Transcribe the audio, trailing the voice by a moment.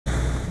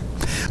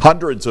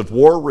Hundreds of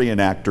war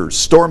reenactors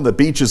stormed the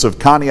beaches of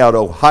Conneaut,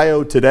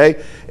 Ohio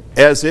today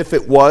as if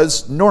it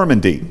was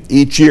Normandy.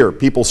 Each year,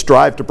 people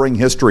strive to bring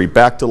history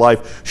back to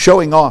life,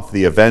 showing off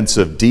the events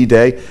of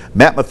D-Day.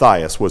 Matt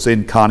Mathias was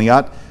in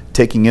Conneaut,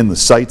 taking in the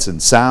sights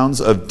and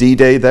sounds of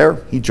D-Day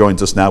there. He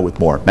joins us now with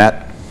more.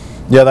 Matt?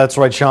 Yeah, that's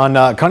right, Sean.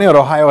 Conneaut,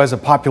 Ohio has a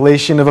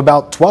population of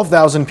about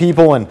 12,000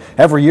 people, and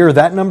every year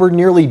that number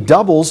nearly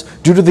doubles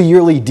due to the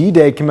yearly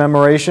D-Day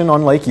commemoration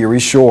on Lake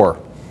Erie's shore.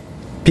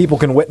 People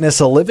can witness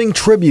a living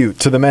tribute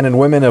to the men and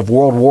women of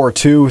World War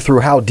II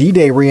through how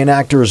D-Day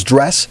reenactors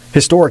dress,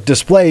 historic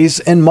displays,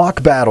 and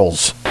mock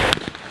battles.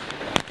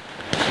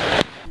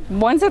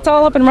 Once it's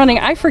all up and running,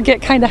 I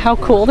forget kind of how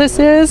cool this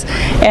is,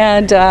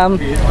 and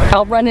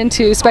I'll run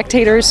into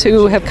spectators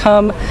who have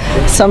come,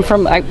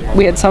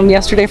 we had some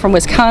yesterday from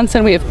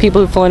Wisconsin, we have people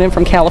who've flown in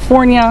from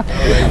California,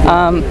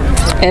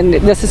 and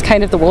this is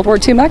kind of the World War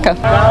II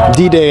Mecca.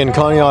 D-Day in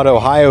Conneaut,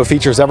 Ohio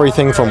features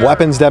everything from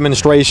weapons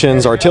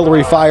demonstrations,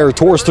 artillery fire,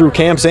 tours through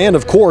camps, and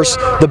of course,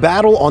 the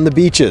battle on the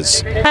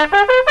beaches.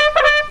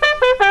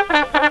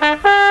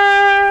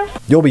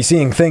 You'll be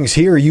seeing things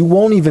here you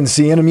won't even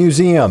see in a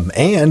museum,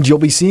 and you'll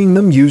be seeing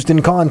them used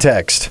in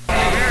context.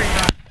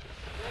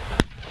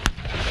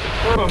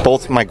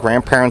 Both my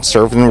grandparents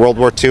served in World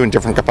War II in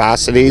different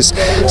capacities,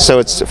 so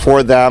it's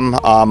for them.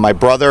 My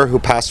brother, who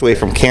passed away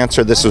from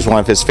cancer, this was one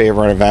of his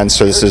favorite events,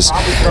 so this is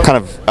kind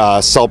of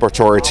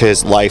celebratory to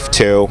his life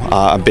too,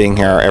 being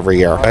here every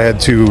year. I had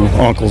two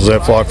uncles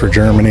that fought for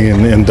Germany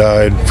and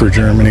died for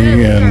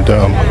Germany, and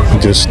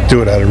just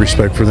do it out of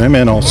respect for them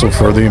and also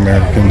for the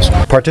Americans.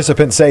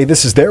 Participants say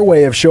this is their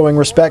way of showing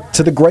respect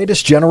to the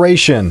greatest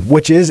generation,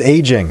 which is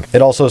aging.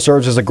 It also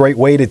serves as a great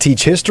way to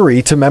teach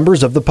history to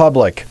members of the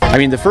public. I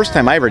mean, the first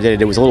time I ever did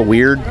it, it was a little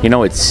weird,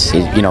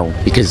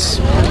 because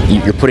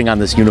you're putting on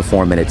this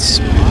uniform and it's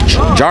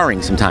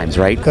jarring sometimes,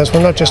 right? Because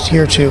we're not just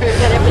here to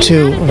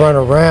run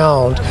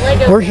around,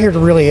 we're here to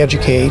really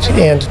educate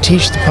and to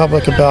teach the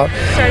public about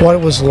what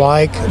it was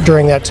like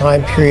during that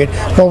time period,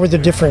 what were the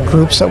different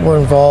groups that were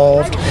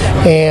involved,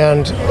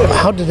 and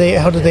how did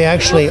they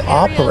actually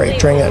operate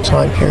during that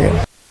time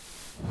period.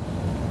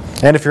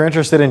 And if you're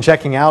interested in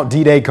checking out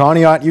D-Day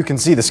Conneaut, you can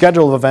see the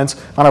schedule of events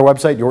on our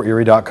website,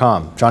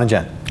 YourErie.com. John and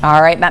Jen.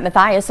 All right, Matt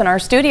Mathias in our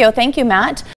studio. Thank you, Matt.